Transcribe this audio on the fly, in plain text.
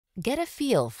Get a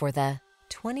feel for the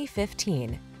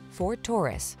 2015 Ford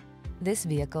Taurus. This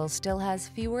vehicle still has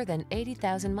fewer than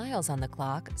 80,000 miles on the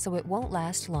clock, so it won't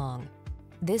last long.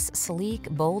 This sleek,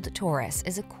 bold Taurus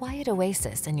is a quiet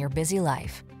oasis in your busy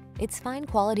life. Its fine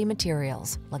quality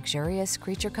materials, luxurious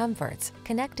creature comforts,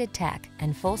 connected tech,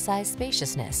 and full-size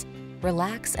spaciousness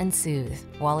relax and soothe,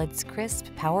 while its crisp,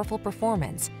 powerful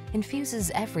performance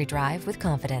infuses every drive with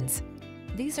confidence.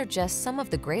 These are just some of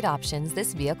the great options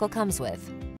this vehicle comes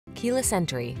with: keyless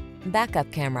entry,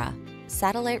 backup camera,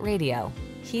 satellite radio,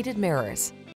 heated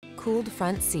mirrors, cooled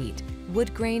front seat,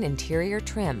 wood grain interior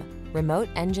trim, remote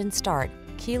engine start,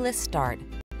 keyless start,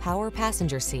 power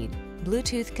passenger seat,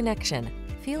 Bluetooth connection.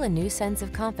 Feel a new sense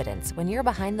of confidence when you're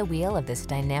behind the wheel of this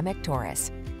dynamic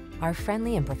Taurus. Our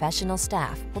friendly and professional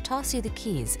staff will toss you the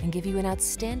keys and give you an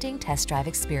outstanding test drive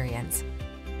experience.